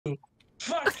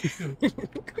Fuck you!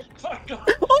 Fuck off!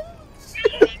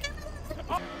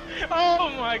 Oh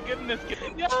my goodness!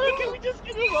 Yo, can we just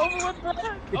get him over with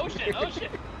that? Oh shit! Oh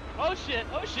shit! Oh shit!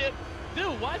 Oh shit!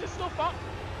 Dude, why is it still fun?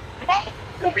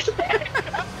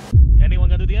 Anyone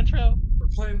gonna do the intro? We're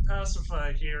playing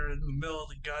Pacify here in the middle of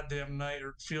the goddamn night, or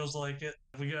it feels like it.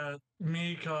 We got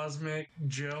me, Cosmic,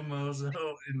 Joe Mozo,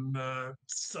 and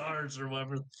Stars or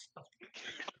whatever.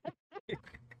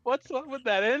 What's up with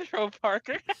that intro,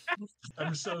 Parker?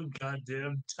 I'm so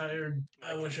goddamn tired.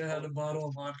 I wish I had a bottle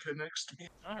of vodka next to me.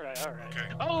 Alright. Okay,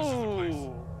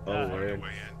 Oh! Find a word. way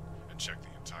in and check the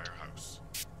entire house.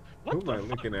 What Who am the I fuck?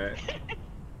 looking at?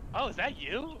 Oh, is that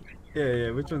you? Yeah,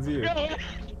 which one's you? Yo,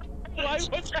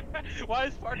 why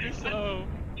is Parker so...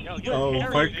 Yo, you're Oh,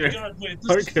 hairy, Parker. dude. God, wait, this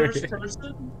Parker. is first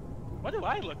person? What do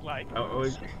I look like? Oh,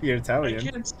 you're I Italian.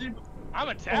 can't see. I'm Oh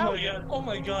my Italian. god, oh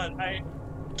my god,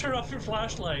 turn off your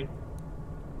flashlight.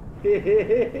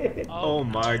 Oh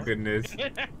my goodness. Nah,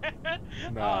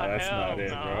 Nah, that's not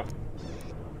it,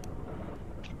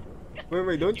 bro.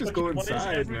 Wait, don't just go What is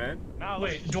inside, every- man. Nah,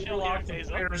 let's Wait, just door chill here, locked.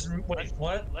 Hazel. Wait,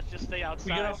 what? Let's just stay outside,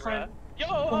 We gotta bruh. find. Yo!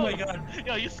 Oh my god.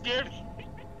 Yo, you scared me.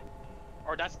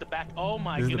 Or that's the back. Oh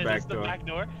my This is the goodness, back it's the door. back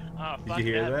door. Oh, Did fuck you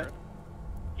hear that? that? Bro.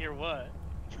 Hear what?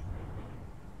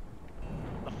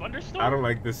 A thunderstorm? I don't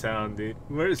like the sound, dude.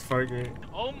 Where is Parker?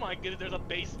 Oh my goodness, there's a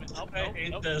basement. Oh, I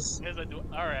hate this. There's a door.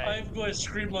 Alright. I'm going to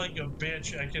scream like a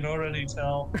bitch, I can already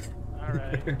tell.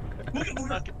 Alright.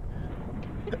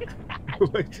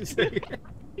 What'd you say?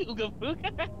 Ooga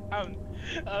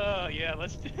booga. Yeah,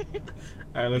 let's.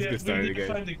 Alright, let's Yeah, get started, we need to guys.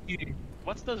 find the key.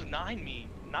 What's does 9 mean?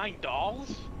 9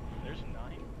 dolls? There's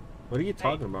 9. What are you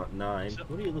talking about? 9? So-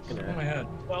 What are you looking Oh my at? head.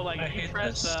 Well, like, I if you hate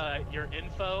press this. your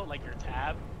info, like your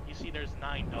tab, you see there's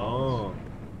 9 dolls. Oh,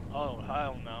 Oh,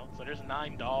 hell no. So there's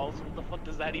 9 dolls? What the fuck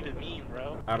does that even mean,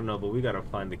 bro? I don't know, but we gotta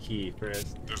find the key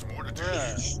first. There's more to do.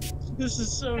 Bruh. This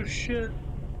is so shit.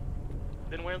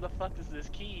 Then where the fuck is this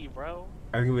key, bro?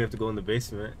 I think we have to go in the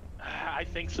basement. I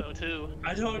think so too.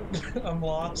 I don't. I'm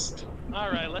lost.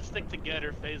 Alright, let's stick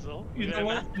together, Faisal. You know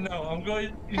what? No, I'm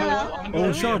going. You know Hello? what? I'm Oh,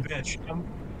 going to be a Sean. bitch.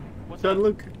 What's Sean, up?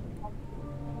 look.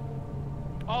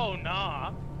 Oh,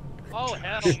 nah. Oh,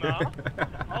 hell nah.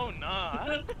 Oh,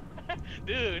 nah.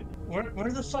 Dude, Where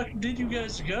the fuck did you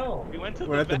guys go? we went to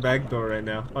We're at the back door right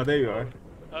now. Oh, there you are.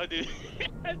 Oh, dude.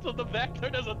 So the back door,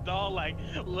 there's a doll, like,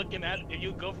 looking at. If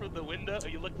you go through the window, or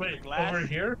you look through the Wait, glass. over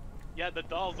here? Yeah, the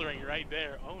doll's right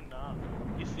there. Oh, nah.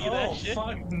 You see Oh that shit?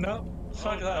 fuck no!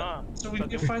 Fuck Oh, that. nah. So we need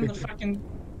to find the fucking.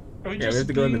 Are we Yeah, just we have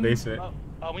to go in the being- basement.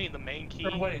 Oh, we need the main key.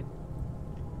 Or wait,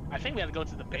 I think we have to go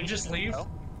to the basement. just leave? bro.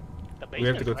 The We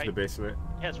have to basement's go right. to the basement.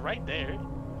 Yeah, it's right there.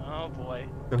 Oh boy.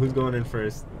 So who's going in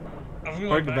first? I'm going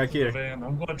Park it back, back to here. the van.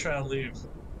 I'm going to try to leave.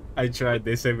 I tried.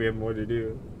 They said we have more to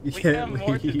do. You We can't have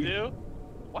more to leave. do.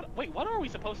 What? Wait, what are we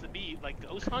supposed to be? Like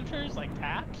ghost hunters? Like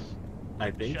taps?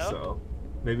 I think Show? so.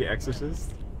 Maybe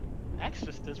exorcist.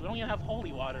 Exorcists? We don't even have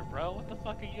holy water, bro. What the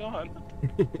fuck are you on?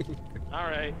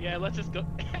 Alright, yeah, let's just go.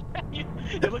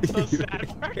 It looks so sad,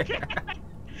 Mark.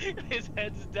 His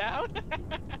head's down.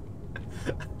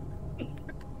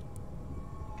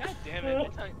 God damn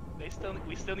it.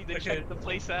 We still need to Okay. check the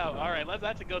place out. Alright, let's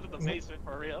have to go to the basement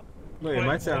for real. Wait, it Wait,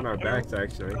 might say on our where- backs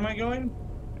actually. Where am I going?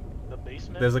 The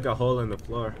basement? There's like a hole in the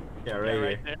floor. Yeah, yeah, right right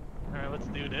here. there. Alright, let's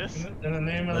do this. In the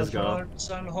name of Let's the go. Father,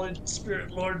 Son, Holy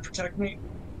Spirit, Lord, protect me.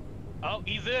 Oh,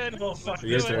 he's in! Oh fuck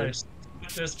Yes, this sir. place.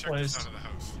 Fuck this Check this place. side of the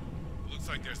house. It looks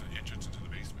like there's an entrance into the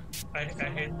basement. I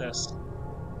hate this.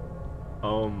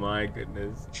 Oh my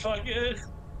goodness. Fuck it.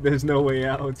 There's no way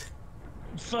out.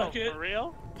 Fuck Oh, it. for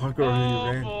real? Parker Oh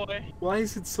already ran. boy. Why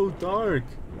is it so dark?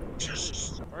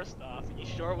 First off, you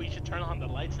sure we should turn on the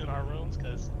lights in our rooms?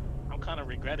 Cause I'm kind of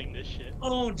regretting this shit.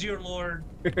 Oh dear Lord.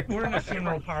 We're in a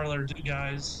funeral parlor,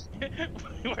 guys.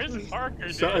 Where's Parker,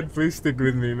 dude? Sean, please stick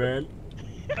with me, man.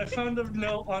 I found a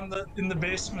note in the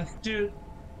basement, dude.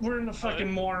 We're in the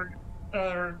fucking morgue.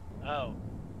 Oh,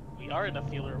 we are in a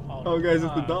funeral parlor. Oh, guys,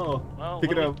 it's the Ah, doll. well,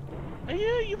 Pick it what up. Oh,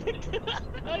 yeah, you picked it up.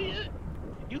 Oh, yeah.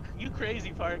 You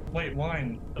crazy, Park. Wait,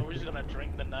 wine. So we're just gonna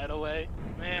drink the night away,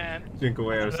 man. Drink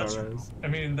away our That's- sorrows. I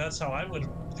mean, that's how I would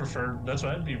prefer. That's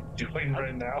what I'd be doing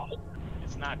right now.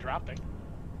 It's not dropping.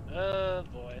 Oh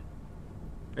boy.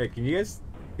 Hey, can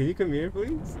you come here,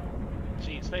 please?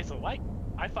 Jeez, face of white.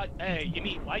 I thought. Hey,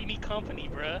 why you need company,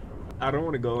 bruh? I don't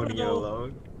want to go in here No.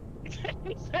 alone.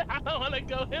 He said, I don't want to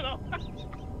go in on.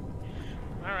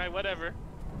 All right, whatever.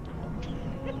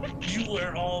 You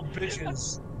are all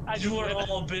bitches. I just You are went-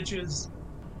 all bitches.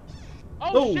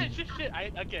 Oh No. shit!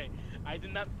 Okay, I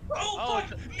did not. Oh, Oh,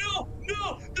 fuck! No!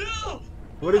 No! No!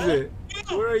 What is it?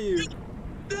 No! Where are you?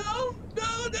 No!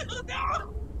 No! No!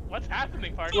 No! What's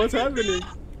happening, Parker? What's happening?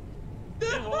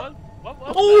 Dude, what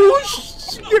was Oh,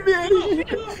 that? get me out of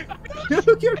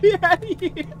here! Get me out of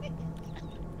here!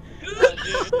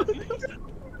 Dude.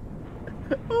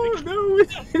 Oh no!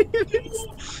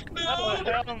 Oh,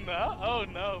 hell no. Oh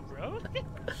no, bro.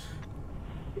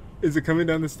 Is it coming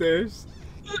down the stairs?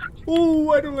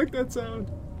 Oh, I don't like that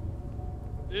sound.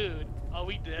 Dude. Oh,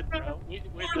 we dead, bro.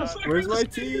 We're done. Where's my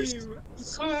team?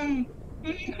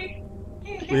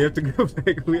 We have to go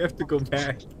back. We have to go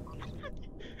back.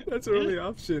 That's our only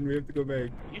option. We have to go back.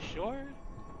 You sure?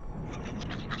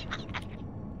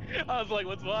 I was like,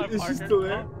 what's wrong, Is Parker? she still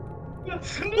there?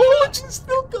 Oh, she's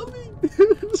still coming.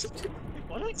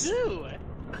 What do we do?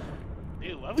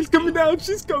 Dude, what do we She's coming do? down.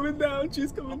 She's coming down.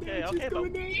 She's coming Okay, down. okay, She's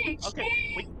coming down.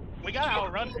 Okay, we gotta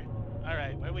outrun her.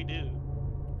 Alright, what do we do?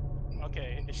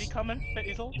 Okay, is she coming,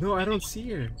 Hazel? No, I don't see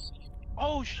her.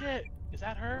 Oh shit! Is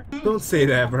that her? Don't say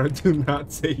that, bro. Do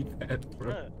not say that,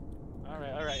 bro. Bruh.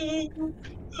 Alright. Dude,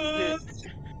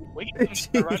 we Is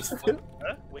gotta run. she still,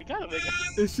 We gotta make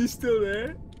it. is she still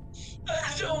there?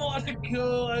 I don't want to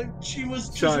go. She was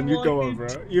just Sean, you're going,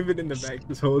 walking. bro. You've been in the back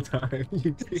this whole time.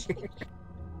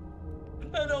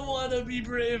 I don't want to be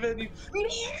brave anymore.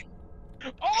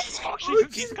 Oh,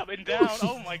 she's coming down.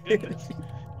 Oh my goodness.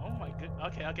 Oh my goodness.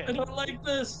 Okay. I don't like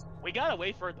this. We gotta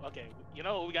wait for. Okay, you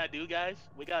know what we gotta do, guys?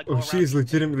 We gotta go Oh, around. she's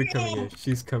legitimately coming here.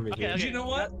 She's coming Okay, here. okay. You know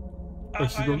what? Oh,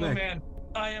 she's I going am a back. man.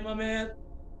 I am a man.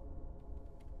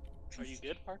 Are you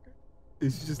good, Parker?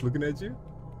 Is she just looking at you?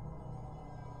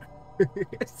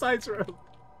 Sides her up.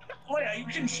 Oh yeah, you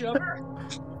can shove her.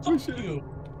 Push Fuck her. you.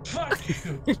 Fuck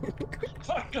you.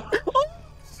 Fuck off.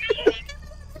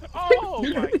 Oh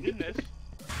my goodness.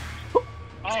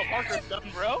 Oh, Parker's done,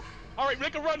 bro. All right,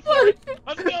 make a run for it.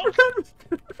 Let's go.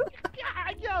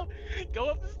 Yeah, yo, go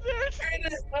up the stairs. I hate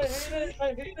it. I hate it. I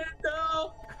hate it.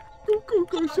 No.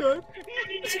 Go, Sean.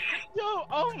 Yo,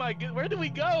 oh my god, where do we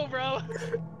go, bro?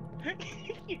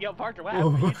 Yo, Parker, what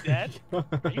Oh happened?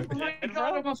 Are you my dead? Are you God. Oh my dead, god,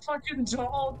 bro? I'm a fucking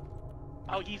doll.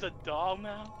 Oh, he's a doll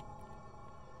now?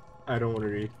 I don't want to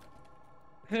read.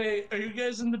 Hey, are you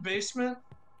guys in the basement?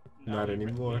 Not we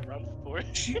anymore. run for it.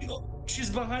 She's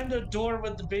behind a door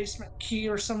with the basement key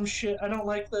or some shit. I don't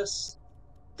like this.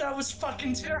 That was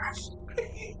fucking terrible.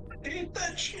 I hate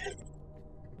that shit.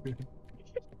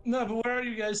 No, but where are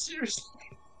you guys? Seriously.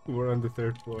 We're on the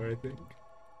 3rd floor, I think.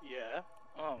 Yeah.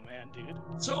 Oh man, dude.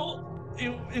 So,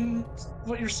 in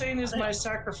what you're saying is my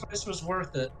sacrifice was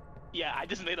worth it. Yeah, I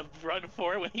just made a run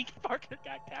for it when Parker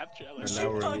got captured. I was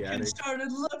And like, now we're in the Fucking attic.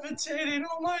 started levitating.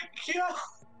 Oh my god.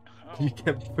 oh, You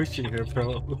kept pushing her,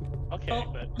 bro. okay,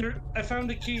 Oh, but I found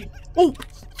the key. Oh!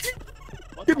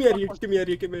 what Get the me out fuck of here! was- Get me out of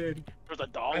here! Get me out of here! There was a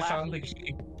doll I found the laughing?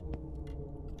 key.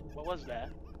 What was that?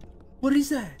 What is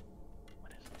that?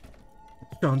 What is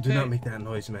it? Sean, do Hey. not make that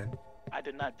noise, man. I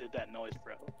did not do that noise,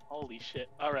 bro. Holy shit.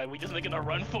 Alright, we just making a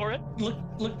run for it?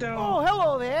 Look down. Oh,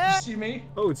 hello there. You see me?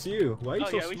 Oh, it's you. Why are you Oh,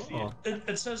 so yeah, we see small?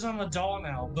 It says I'm a doll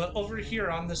now, but over here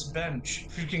on this bench,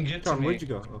 if you can get to Sean, me. where'd you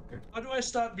go? Okay. How do I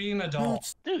stop being a doll?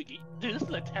 Dude, dude, this is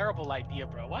a terrible idea,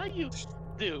 bro. Why are you...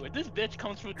 Dude, if this bitch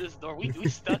comes through this door, we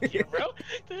stuck here, bro.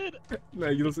 Dude, No,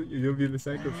 you'll be the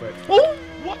sacrifice. Oh!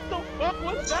 what the fuck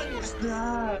was that? What is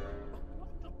that?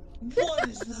 What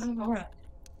is that?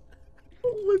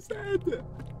 What was that?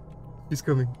 He's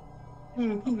coming.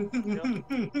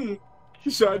 I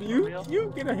Sean, real?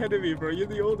 you get ahead of me, bro. You're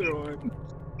the older one.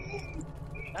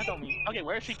 That don't mean... Okay,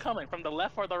 where is she coming? From the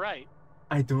left or the right?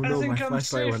 I don't know. My think I'm flashlight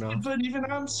safe, went off. but even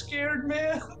I'm scared,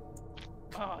 man.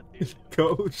 Oh, dude.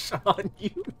 Go, Sean.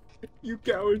 You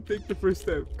coward. Take the first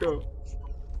step. Go.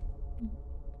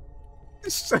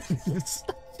 Sean is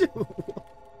such a-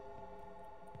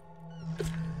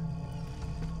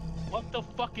 What the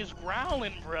fuck is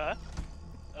growling, bruh?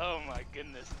 Oh my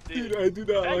goodness, dude. Dude, I do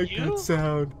not that like you? that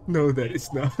sound. No, that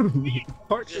is not me.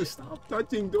 Parker, stop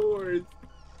touching doors.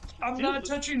 I'm Dude. not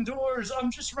touching doors.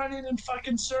 I'm just running in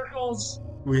fucking circles.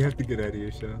 We have to get out of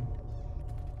here, Sean.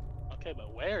 Okay,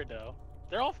 but where though?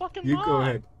 They're all fucking You mine. go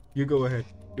ahead. You go ahead.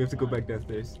 We have to go back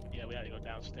downstairs. Yeah, we gotta go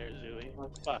downstairs, Zooey.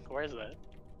 Fuck, where's that?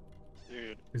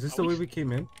 Dude. Is this Are the we way s- we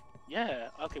came in? Yeah,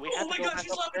 okay, we Oh have my to go god, back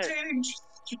she's upstairs. levitating.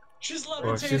 She's Oh,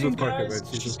 levitating, she's with Parker, guys.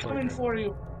 man. She's She's with coming Parker. for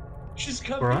you. She's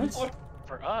coming For us?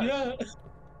 For us? Yeah.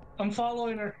 I'm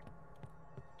following her.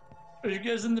 Are you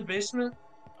guys in the basement?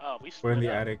 Oh, we We're in split the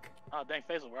up. attic. Oh, dang,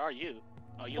 Faisal, where are you?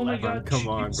 Oh, you Oh my left. god, Come she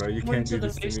on, keeps bro, you going can't to do the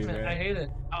this to me, basement. man. I hate it.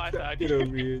 Oh, I found Get you.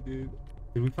 over here, dude.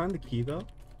 Did we find the key though?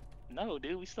 No,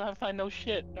 dude, we still haven't found no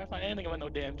shit. We haven't found anything about no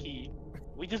damn key.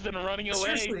 We just been running away,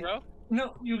 Seriously. bro.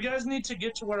 No, you guys need to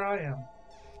get to where I am.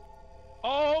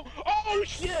 Oh, oh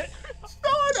shit!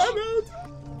 Sean, I'm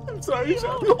out. I'm sorry,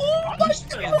 Sean. Yo, Oh my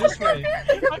god. This way.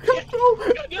 I can't No,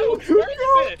 go. no, Where is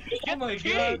no. it? Oh Get my the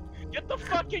key! God. Get the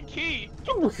fucking key!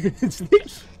 It's the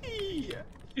key.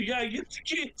 You gotta get the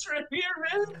kids right here,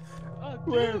 man. Oh,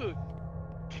 Where? dude!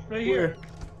 Right Where? here.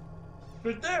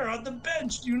 Right there on the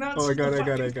bench. Do you not Oh, see I got the it, I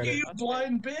got fucking it, I got key, it. you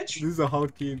blind bitch? This is a hall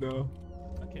key though.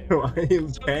 Okay. No, I am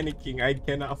panicking. I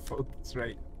cannot focus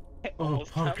right. Oh,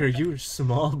 Almost Parker, got- your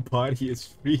small body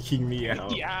is freaking me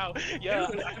out. Yeah, yeah.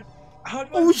 Dude, how do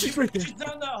Oh, I she's right there. She's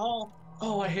down that hall.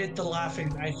 Oh, I hate the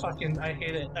laughing. I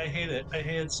hate it. I hate it. I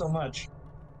hate it so much.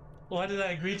 Why did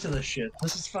I agree to this shit?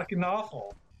 This is fucking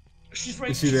awful. She's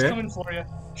right. Is she She's there? coming for you.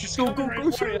 She's Go, coming go, right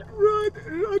go, for you.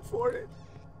 Sean. Run for it.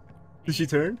 Did she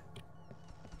turn?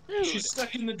 Dude, She's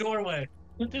stuck in the doorway.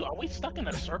 dude, are we stuck in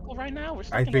a circle right now? We're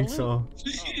stuck I in a think loop? so.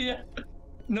 Yeah.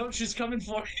 No, she's coming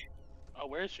for you. Oh,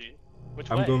 where is she? Which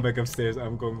I'm way? going back upstairs.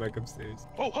 I'm going back upstairs.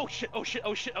 Oh, oh shit! Oh shit!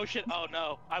 Oh shit! Oh shit! Oh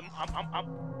no! I'm.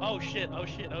 Oh shit! Oh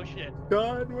shit! Oh shit!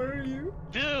 Sean, where are you?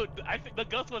 Dude, I think the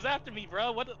ghost was after me,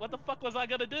 bro. What the fuck was I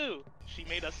gonna do? She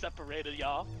made us separated,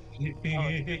 y'all.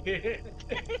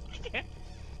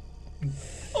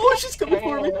 Oh, she's coming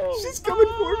for me. She's coming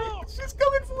for me. Oh. She's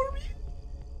coming for me.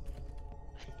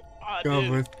 Oh, God,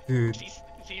 dude, but dude,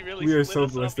 she really. we are split so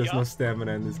us blessed. up, There's y'all. no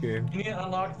stamina in this game. You need to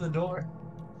unlock the door.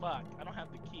 Fuck! I don't have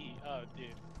the key. Oh, dude.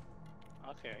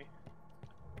 Okay.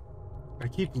 I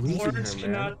keep losing Words her,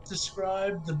 man. cannot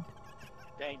describe the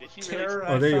Dang, did she terror really?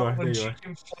 Oh, I there you felt are, when there she you are.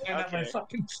 came flying at my Okay.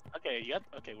 fucking. Okay. Yep.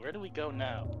 Okay. Where do we go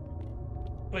now?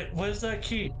 Wait, where's that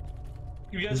key?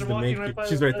 You This guys is are the walking main right key. by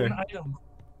She's right an there. item.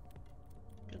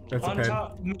 Good That's a lord. On pen.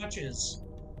 top, matches.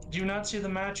 Do you not see the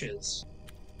matches?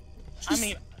 I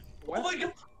mean, Oh where- my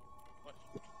god!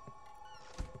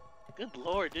 good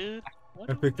lord, dude. What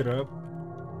I do picked it up.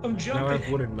 I'm Now I jumping.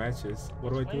 have wooden matches.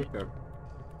 What do I do Wait. with them?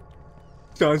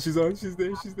 Sean, she's on. She's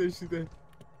there. She's there. She's there.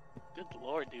 Good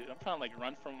lord, dude. I'm trying to like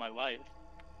run from my life.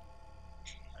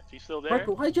 Is she still there?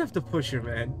 Parker, why'd you have to push her,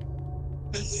 man?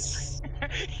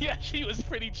 Yeah, she was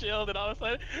pretty chilled, and all of a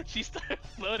sudden she started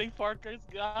floating. Parker's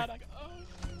God. I go,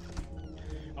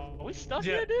 oh. Are we stuck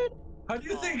Yeah. here, dude? How do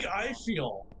you think I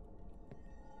feel?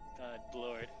 God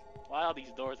lord. Why all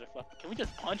these doors are fucking? Can we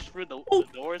just punch through the Oh.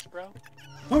 doors, bro?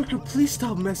 Parker, please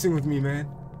stop messing with me, man.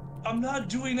 I'm not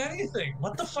doing anything.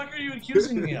 What the fuck are you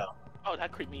accusing me of? Oh,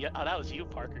 that creeped me out. Oh, that was you,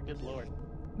 Parker. Good lord.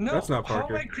 No, That's not how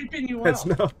Parker. am I creeping you That's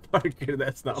out? not Parker.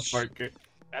 That's not Parker.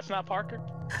 That's not Parker?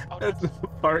 Oh, That's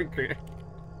not Parker.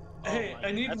 Hey, my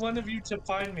I need God. one of you to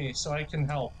find me so I can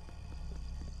help.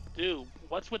 Dude,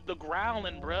 what's with the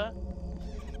growling, bruh?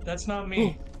 That's not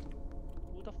me.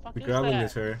 Who the fuck The is growling that?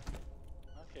 is her.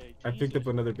 Okay, I picked up Jesus.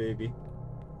 another baby.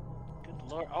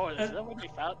 Good lord. Oh, is that where they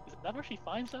found? Is that where she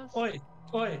finds us? Oi,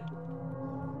 oi,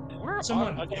 Where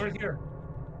someone are, okay. over here.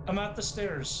 I'm at the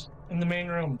stairs in the main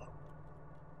room.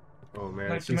 Oh man,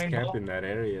 Like the she's main camping that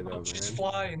area though, Oh, she's man.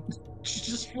 flying. She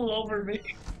just flew over me.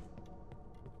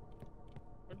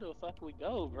 Where the fuck we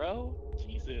go, bro?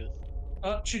 Jesus.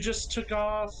 She just took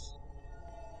off.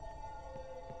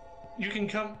 You can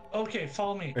come. Okay,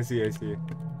 follow me I see, I see.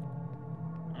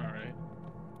 Alright.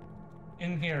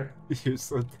 in here. You're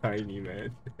so tiny,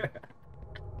 man.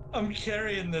 I'm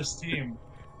carrying this team.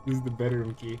 This is the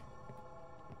bedroom key.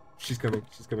 She's coming,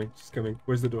 she's coming, she's coming.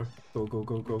 Where's the door? Go, go,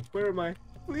 go, go. Where am I?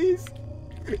 Please!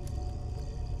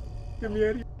 Get me out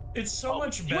of here. It's so Oh,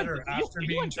 much you went- better you- after you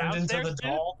being went turned into the downstairs,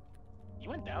 dude? doll. You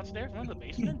went downstairs from the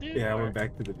basement, dude? Yeah, I Or- went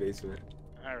back to the basement.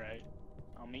 Alright.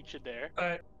 I'll meet you there.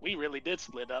 Alright, We really did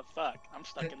split up. Fuck. I'm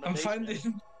stuck in the I'm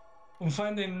basement. I'm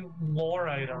finding lore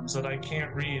items that I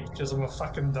can't read because I'm a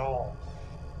fucking doll.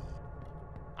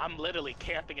 I'm literally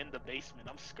camping in the basement.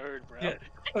 I'm scared, bro. Yeah.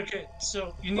 Okay,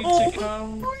 so you need Oh, to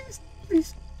come. please,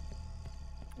 please,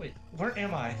 Wait, where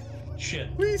am I?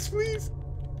 Shit. please, please.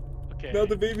 Okay. Now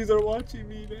the babies are watching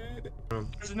me, man.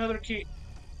 There's another key.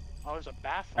 Oh, there's a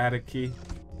bathroom. Add a key.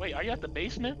 Wait, are you at the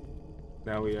basement?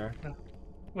 Now we are.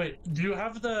 Wait, do you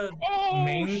have the Oh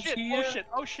main shit! key Oh yet? shit!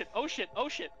 Oh shit! Oh shit! Oh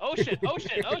shit! Oh shit! Oh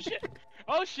shit! Oh shit!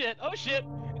 Oh shit! Oh shit!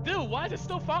 Dude, why is it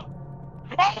still fall?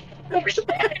 Oh shit!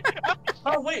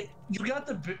 Oh wait, you got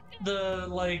the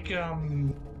like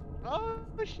Oh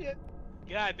shit!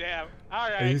 God damn! All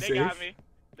Are right, you they got safe? me.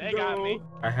 They got me. No.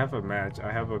 I have a match.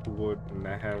 I have a wood, and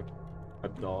I have a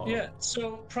doll. yeah.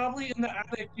 So probably in the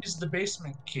attic is the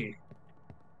basement key.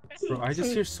 Bro, I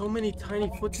just hear so many tiny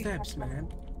footsteps,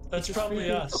 man. That's Just probably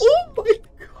freaking- us. Oh my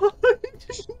god!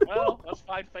 Well, let's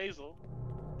find Faisal.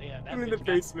 Damn, that I'm in the bitch got-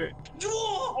 basement.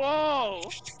 Whoa!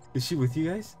 Is she with you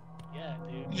guys? Yeah,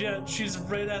 dude. Yeah, she's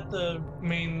right at the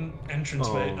main Oh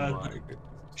entranceway. my goodness.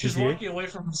 She's here? walking away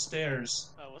from the stairs.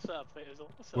 Oh, What's up, Faisal?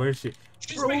 What's up? Where is she?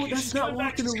 She's Bro, making- that's she's not coming back,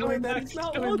 walking she's away. coming That back, is she's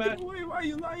not coming walking back. away. Why are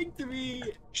you lying to me?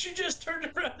 She just turned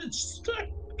around and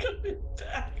started coming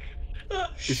back. Oh,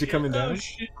 Is she coming Oh down?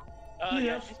 shit. Yeah,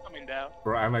 Yeah. she's coming down.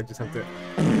 Bro, I might just have to.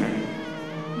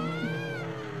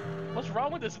 What's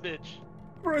wrong with this bitch?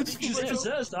 Bro, I What just did She's you do?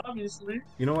 possessed, obviously.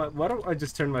 You know what? Why don't I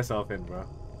just turn myself in, bro?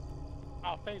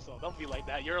 Oh, Faisal, don't be like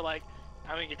that. You're like,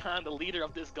 I mean, you're kind of the leader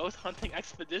of this ghost hunting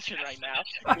expedition right now.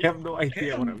 I have no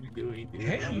idea what I'm doing, dude.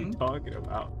 What are you Him? talking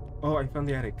about? Oh, I found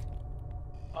the attic.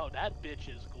 Oh, that bitch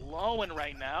is glowing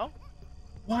right now.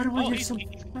 Why do I Oh, hear he's, some?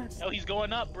 he's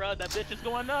going up, bro. That bitch is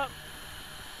going up.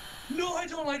 No, I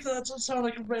don't like that. That's what sounds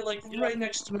like right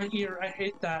next to my ear. I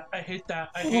hate that. I hate that.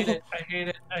 I hate it. I hate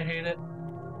it. I hate it.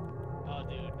 Oh,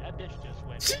 dude, that bitch just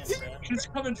went in, bro. She's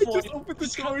coming I for just you. opened the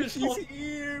She's door. coming She's for you.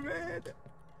 here, man.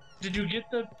 Did you get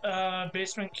the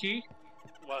basement key?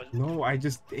 Well, No, I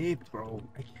just did, bro.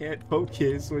 I can't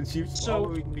focus when she's So-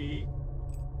 following me.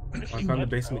 I found the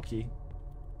basement key.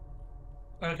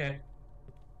 Okay.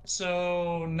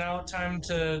 So now time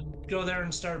to go there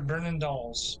and start burning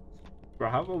dolls. Bro,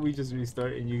 how about we just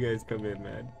restart and you guys come in,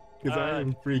 man? Because I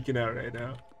am freaking out right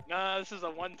now. nah, this is a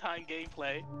one-time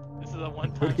gameplay. This is a What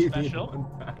one-time do you mean special.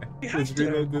 one time? You Let's have to.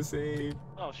 reload the save.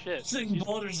 Oh shit. Sing She's-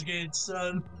 Baldur's Gate,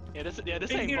 son. this In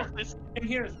ain't here. this. In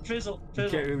here, fizzle, You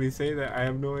fizzle. can't really say that. I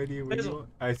have no idea what Fizzle. you want.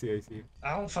 I see, I see.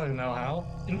 I don't fucking know how.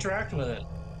 Interact with it.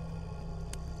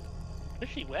 Where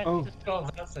she went? Oh. She just, Oh,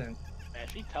 that thing. man,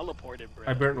 she teleported, bro.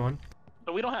 I burnt one.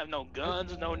 So we don't have no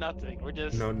guns, no nothing. We're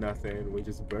just. No, nothing. We're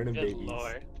just burning Good babies.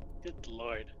 lord. Good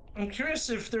lord. I'm curious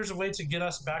if there's a way to get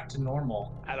us back to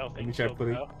normal. I don't Let me think try so,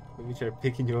 putting. bro. Let me try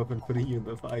picking you up and putting you in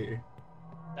the fire.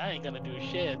 That ain't gonna do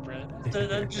shit, bro.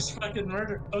 That just fucking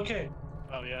murder. Okay,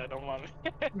 Oh yeah, don't want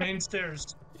me. main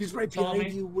stairs. She's right Follow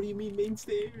behind me. you. What do you mean main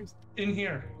stairs? In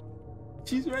here.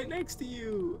 She's right next to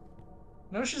you.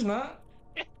 No, she's not.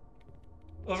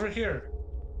 Over here.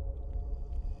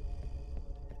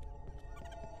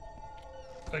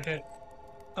 Okay.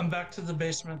 I'm back to the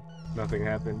basement. Nothing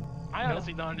happened. I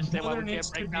honestly don't understand why Mother we needs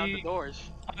can't break to down the be-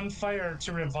 doors. On fire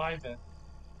to revive it.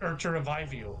 Or to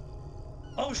revive you.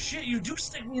 Oh shit, you do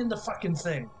stick me in the fucking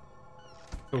thing.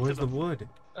 So where's the wood?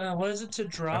 What is it to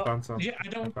drop? I found some. Yeah, I I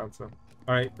don't. found some.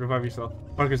 All right, revive yourself.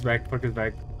 Parker's back. Parker's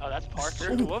back. Oh, that's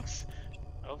Parker. Oh. Whoops.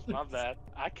 Oh, my bad.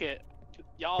 I can't.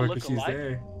 Y'all Parker, look she's alike.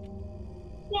 there.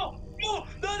 Whoa! No!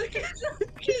 Not again! Not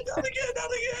again! Not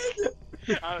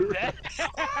again! I'm dead.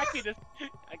 I can just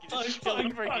Fuck! kill Fuck!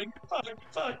 him for Fuck! Fuck!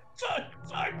 Fuck! Fuck!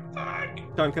 Fuck! Fuck!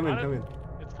 Sean, come in, I come in.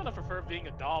 It's gonna prefer being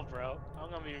a doll, bro. I'm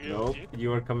gonna be real Nope, with you.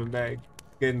 you are coming back.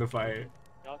 Get in the fire.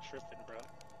 Y'all tripping, bro.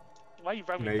 Why you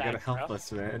rubbing Now me you gotta back, help bro?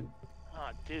 us, man. Oh,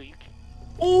 dude, you can...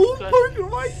 Oh, Good. Parker,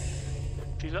 why?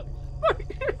 She's up.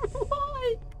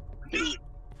 Why?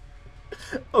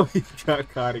 Oh, he got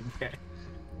caught again.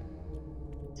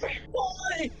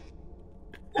 Why?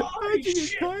 How'd Why? you get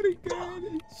Shit! caught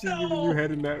again? She's giving No. you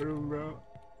head in that room, bro.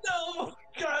 No!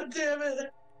 God damn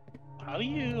it! How do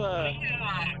you,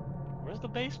 Where's the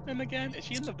basement again? Is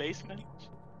she in the basement?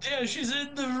 Yeah, she's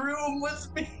in the room with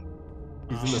me.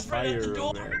 He's in the She's right at fire the room,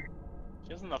 door. man.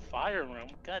 She's in the fire room.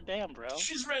 God damn, bro.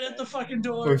 She's right at the fucking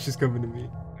Oh, door. she's coming to me.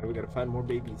 Alright, we gotta find more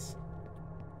babies.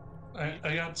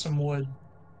 I got some wood.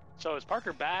 So is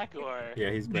Parker back or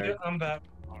Yeah, he's back. Yeah, I'm back.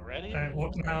 already? Alright,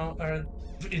 what now?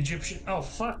 Egyptian. Oh,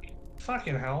 fuck.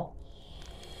 Fucking hell.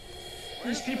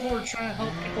 These people were trying to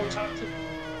help people talk to.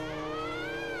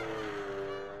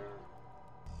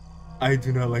 I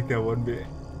do not like that one bit.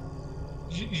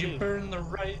 You burned the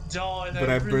right doll, and But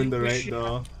I I really burned the wish right you-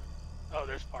 doll. Oh,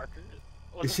 there's Parker.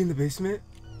 Is she in the basement?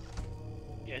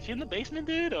 Yeah, is she in the basement,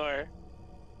 dude, or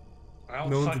I don't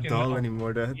No one's a fucking doll know.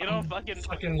 anymore to you don't fucking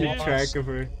fucking dude, keep lost. track of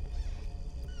her.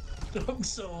 I'm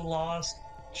so lost.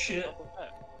 Shit.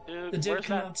 Dude, The dead where's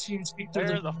cannot that? see and speak to Where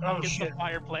the. the Oh fuck is the shit.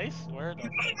 fireplace? Where the?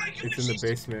 It's in the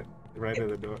basement, right at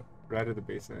the door, right at the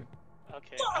basement.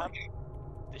 Okay. Fuck!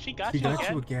 Did she got She you got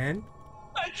again? you again?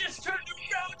 I just turned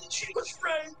around and she was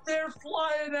right there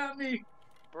flying at me.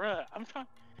 Bruh, I'm trying.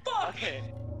 Fuck! Okay.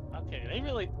 Okay, they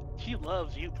really. She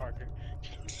loves you, Parker.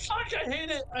 Fuck! I hate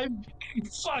it. I'm.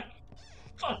 Fuck!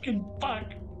 Fucking fuck!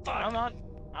 I'm Fuck! not.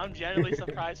 I'm genuinely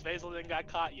surprised Faisal didn't got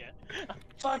caught yet.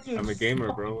 Fucking. I'm a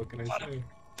gamer, bro. What can I Fuck. say?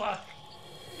 Fuck!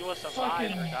 You a survivor,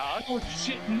 Fucking. dog. Oh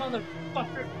shit,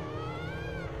 motherfucker!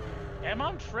 Am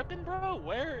I tripping, bro?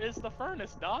 Where is the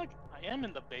furnace, dog? I am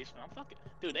in the basement. I'm fucking.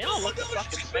 Dude, they don't look the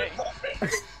fucking same.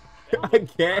 They don't look-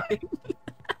 Again?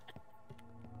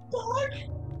 Fuck!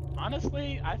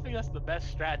 Honestly, I think that's the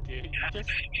best strat, dude. You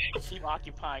just keep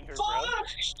occupying her, bro. Fuck!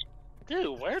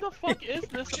 Dude, where the fuck is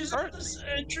this She's at person? this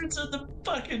entrance of the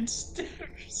fucking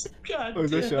stairs. God Oh,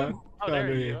 is that damn. Sean? Oh, Sean, there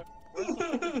right you here. are. Where's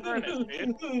the fucking furnace,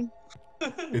 dude?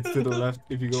 It's to the left.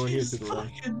 If you go in here, She's to the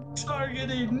left. fucking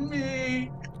targeting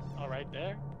me. Oh, right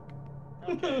there?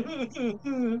 Okay.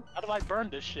 How do I burn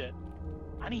this shit?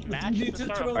 I need matches need to to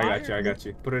start throw a I fire? got you. I got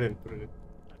you. Put it in. Put it in.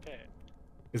 Okay.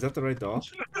 Is that the right doll?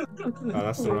 Oh,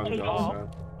 that's the wrong doll, doll. Sean.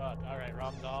 Fuck, alright,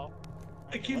 wrong doll.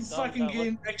 I keep What doll fucking is that?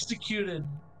 getting executed.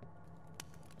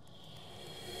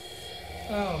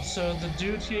 Oh, so the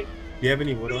dude here. Do you have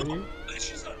any wood on you?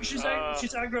 She's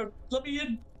aggro. Let me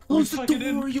in. Close the fucking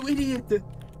door, you idiot!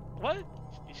 What?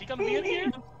 Is she gonna be in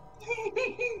here?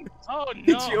 Oh Did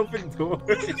no! she open doors?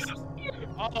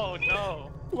 Oh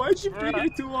no! Why'd you bring Bruh. her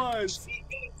to us?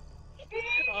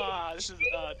 Ah, this is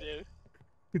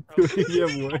dude. You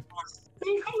have wood.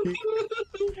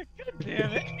 God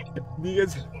damn it! Do you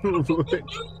guys have wood?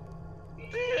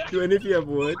 Do any of you have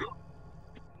wood?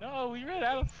 No, we ran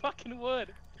out of fucking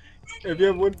wood. If you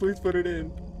have wood, please put it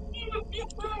in.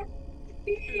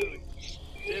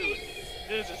 Dude,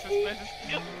 this is suspicious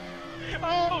kill.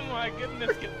 Oh my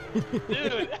goodness,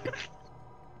 dude.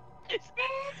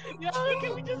 Yo,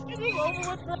 can we just get him over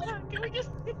with, bro? Can we just?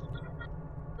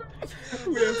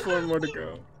 We have 4 more to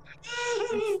go.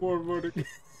 4 more to go.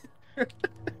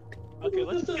 Okay,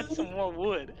 let's just get some more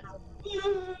wood.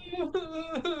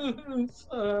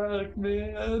 Fuck,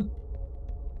 man.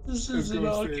 This Let's isn't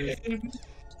go okay. upstairs.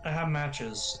 I have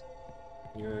matches.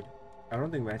 Good. I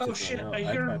don't think matches Oh, shit, run out. I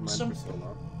I've hear had mine some- for so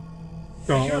long.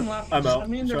 I hear him Sean, laughing. I'm out. I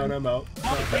mean, they're- Sean, I'm out.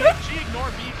 Oh, she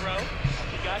ignored me, bro.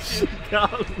 She got you.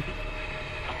 Got me.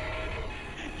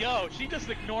 Yo, she just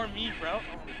ignored me, bro.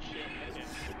 Holy shit. Okay.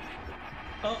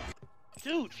 Oh,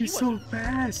 Dude, she She's was. so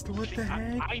fast. What the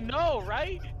heck? I know,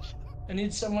 right? I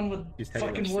need someone with He's heading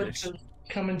fucking wood upstairs.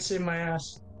 to come and save my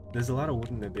ass. There's a lot of wood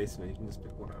in the basement. You can just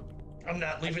pick one up. I'm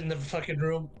not leaving the fucking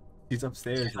room. She's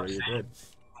upstairs, bro. You're good.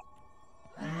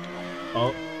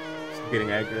 Oh, she's getting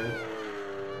aggro.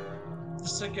 The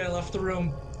sick guy left the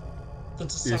room.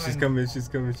 That's a sign. Yeah, she's coming. She's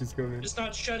coming. She's coming. It's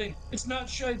not shutting. It's not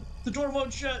shutting. The door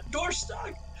won't shut. Door's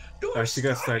stuck. Door's Oh, she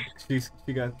got stuck. stuck.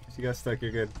 She got stuck.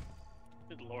 You're good.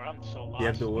 Good lord, I'm so lost. Do you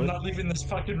have the I'm wood? not leaving this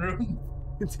fucking room.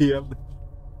 Do you have the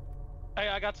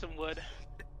I got some wood.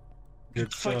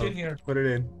 good Fuck stuff? in here. Put it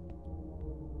in.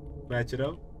 Match it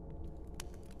up.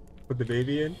 Put the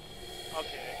baby in.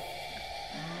 Okay.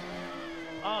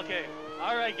 Okay.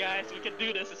 All right, guys, we can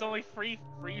do this. It's only free.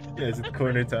 Yeah, it's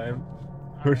corner time.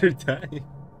 Corner time.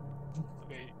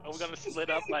 Okay. Are we gonna split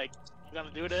up? Like, we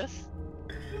gonna do this?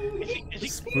 Is she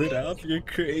Split up? You're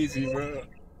crazy, bro.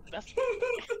 That's.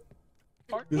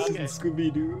 Part, This okay. is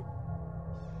Scooby Doo.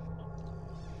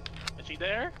 Is she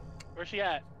there? Where's she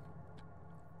at?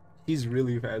 He's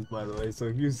really fast, by the way. So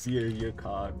if you see her, you're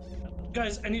caught.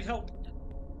 Guys, I need help.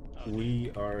 Okay.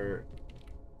 We are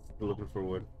still looking for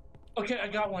wood. Okay, I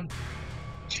got one.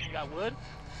 You got wood?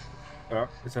 Oh,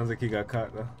 it sounds like he got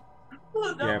caught though.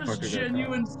 That Yeah, was Parker got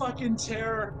genuine fucking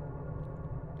terror.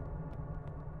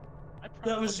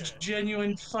 That was okay.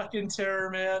 genuine fucking terror,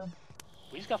 man.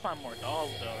 We just gotta find more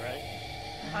dolls, though, right?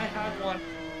 I had one.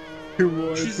 2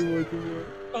 more, She's- 2 more, 2 more.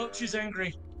 Oh, she's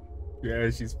angry. Yeah,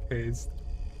 she's pissed.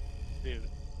 Dude,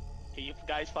 can you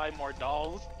guys find more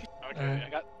dolls? Okay, Alright. I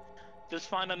got. Just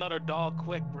find another doll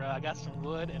quick, bro. I got some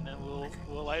wood, and then we'll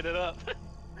light it up.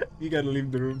 You gotta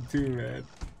leave the room too, man.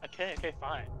 Okay,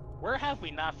 fine. Where have we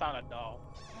not found a doll?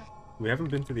 We haven't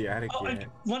been to the attic Oh, yet.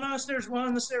 one on the stairs, one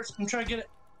on the stairs. I'm trying to get it.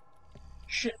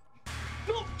 Shit.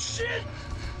 No, shit!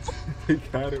 We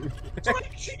got it.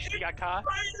 You got caught?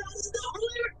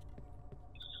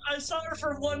 I saw her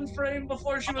for 1 frame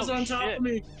before she was Oh, on top shit. of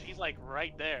me. She's like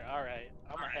right there. All right,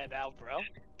 I'm gonna head out, bro.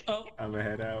 Oh, I'm gonna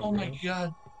head out. oh my bro.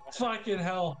 god. Fucking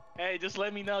hell. Hey, just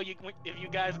let me know if you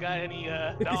guys got any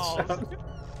dolls.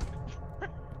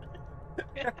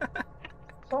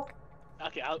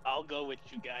 Okay, I'll go with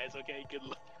you guys. Okay, good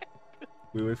luck.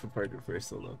 We wait for Parker first,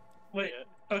 hold on. Wait,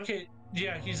 okay,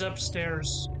 yeah, he's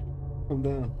upstairs. Calm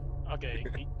down. Okay,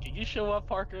 can you show up,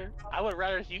 Parker? I would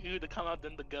rather you to come out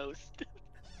than the ghost.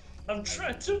 I'm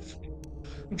trying to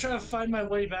find my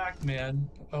way back, man.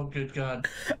 Oh, good god.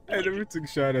 I never took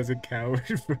shot as a coward,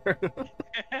 bro.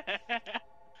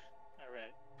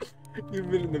 Alright. You've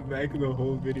been in the back of the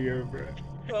whole video, bro.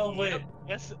 Oh, wait. Yep,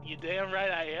 yes, you damn right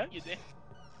I am. You damn.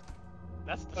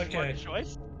 That's the Okay. smart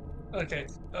choice. Okay.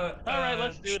 Alright,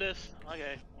 let's do this.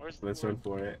 Okay, where's Let's run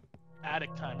for it.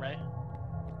 attic time, right?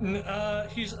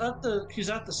 He's at the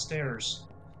stairs.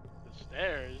 The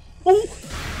stairs. Oh!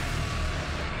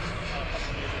 Oh,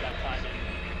 you got caught, didn't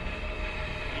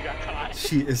you? You got caught.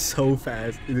 She is so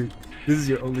fast. This is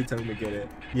your only time to get it.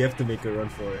 You have to make a run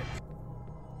for it.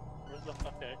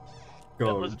 Okay.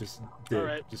 Go, let's- just dip,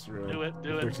 alright, just run. do it,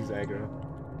 do before it. she's aggro.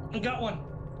 I got one.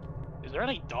 Is there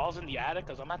any dolls in the attic?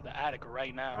 Cause I'm at the attic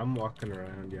right now. I'm walking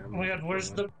around, yeah. I'm Oh my god,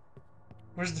 where's the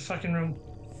fucking room?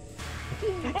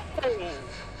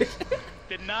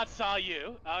 Did not saw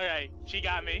you. Alright, she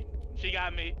got me. She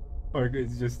got me. Or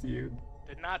it's just you.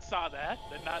 Did not saw that.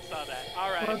 Did not saw that.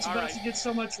 Alright, Well, it's about alright. to get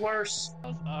so much worse.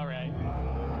 Alright.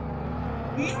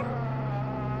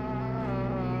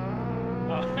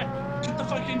 Get the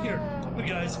fuck in here, you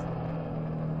guys.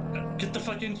 Get the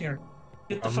fuck in here.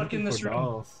 Get the I'm fuck in looking this for room.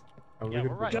 dolls. I'm Yeah, looking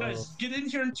we're for right. Guys, dolls. get in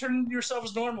here and turn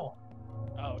yourselves normal.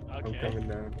 Oh, I'm okay. coming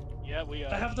down. Yeah, we I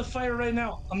are. have the fire right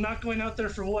now. I'm not going out there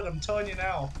for wood, I'm telling you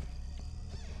now.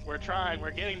 We're trying.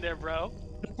 We're getting there, bro.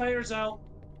 The fire's out.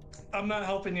 I'm not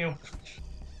helping you.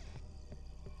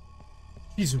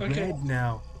 He's Okay. red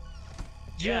now.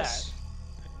 Yes.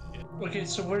 Okay,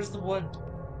 so where's the wood?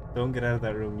 Don't get out of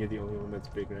that room. You're the only one that's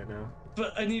big right now.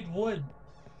 But I need wood.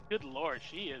 Good lord,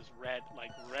 she is red,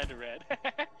 like red.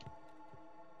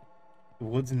 The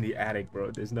wood's in the attic,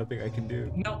 bro. There's nothing I can do.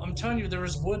 No, I'm telling you, there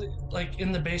was wood, like,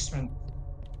 in the basement.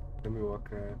 Let me walk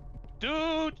around.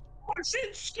 Dude! Oh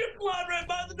shit, skip line right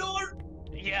by the door!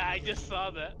 Yeah, I just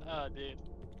saw that. Oh, dude.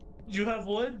 You have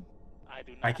wood? I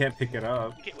do not. I can't pick it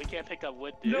up. We can't pick up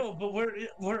wood, dude. No, but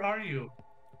where are you?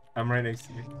 I'm right next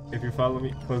to you. If you follow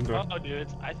me, close the door. Oh, dude,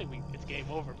 I think it's game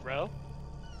over, bro.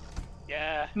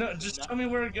 Yeah. No, just tell me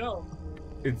where to go.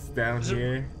 It's down Is it-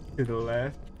 here to the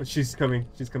left. But she's coming.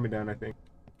 She's coming down, I think.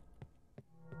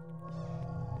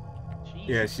 Jeez.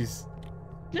 Yeah, she's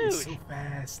Dude. so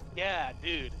fast. Yeah,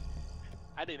 dude.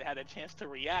 I didn't have a chance to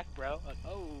react, bro. Like,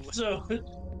 oh. So.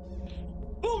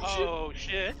 Oh shit! Oh,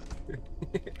 shit.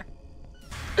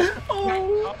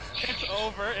 Oh Oh, it's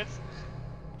over. It's.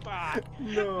 Fuck.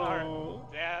 no!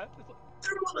 Yeah.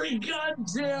 Through the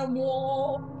goddamn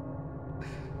wall!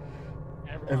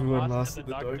 Everyone lost to in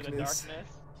the darkness.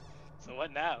 So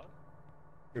what now?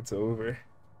 It's over.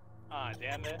 Ah,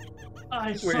 damn it.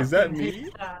 I Wait, is that fucking me?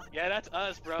 hate that. Yeah, that's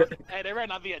us, bro. Hey, there might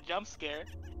not be a jump scare.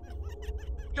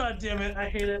 God damn it! I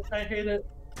hate it. I hate it.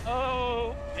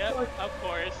 Oh, yep, of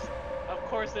course. Of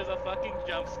course there's a fucking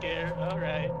jump scare.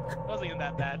 Alright. Wasn't even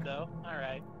that bad, though.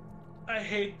 Alright. I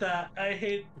hate that. I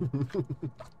hate.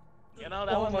 You know,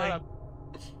 that Oh was my- not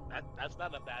a... That's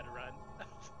not a bad run.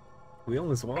 We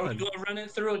almost Oh, won. you wanna run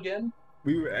it through again?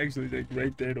 We were actually like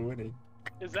right there to winning.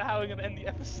 Is that how we're gonna end the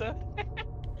episode?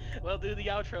 Well, do the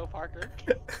outro, Parker.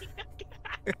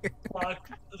 Fuck.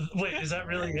 Wait, is that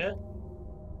really it?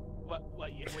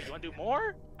 Wait, you wanna do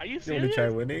more? Are you You want serious? to try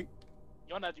winning?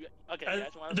 You wanna do... Okay, you guys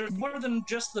wanna... There's more than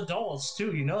just the dolls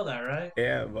too. You know that, right?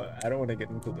 Yeah, but I don't want to get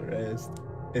into the rest.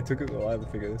 It took us a while to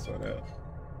figure this one out.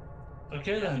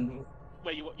 Okay then.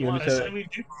 Wait, you You wanna... I wanna say we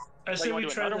do. I say you we wanna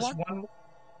do try another this one?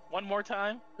 One more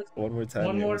time? One more time.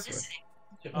 one yeah, more, this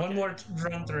one. one Okay. more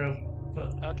run through.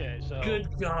 But Okay, so... good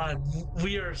God,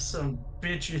 we are some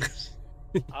bitches.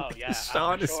 Oh, yeah.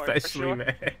 Sean for sure, especially, for sure.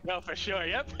 man. No, for sure.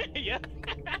 Yep. Yep.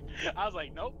 I was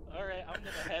like, nope. All right, I'm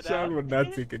gonna head Sean out. would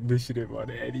not take initiative on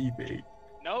anything.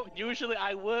 No, usually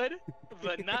I would,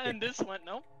 but not in this one.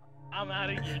 Nope. I'm out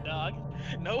of here, dog.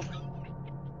 Nope.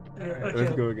 Alright,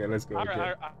 let's go again. Let's go All right,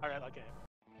 again. all right, okay.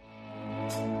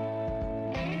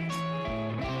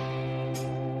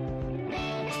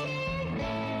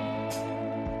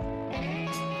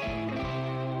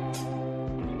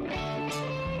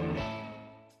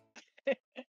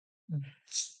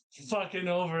 Fucking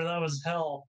over. That was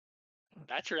hell.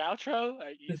 That's your outro?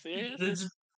 Are you serious?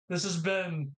 This has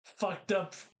been fucked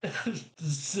up.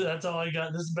 That's all I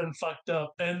got. This has been fucked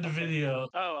up. End video.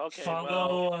 Oh, okay. Well,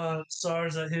 Follow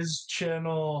SARS at his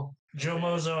channel, Joe Okay.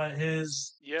 Mozo at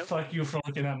his. Yep. Fuck you for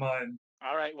looking at mine.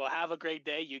 all right. Well, have a great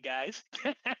day, you guys.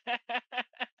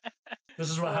 This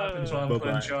is what happens when I'm put in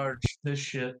Bye-bye. charge. This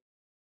shit.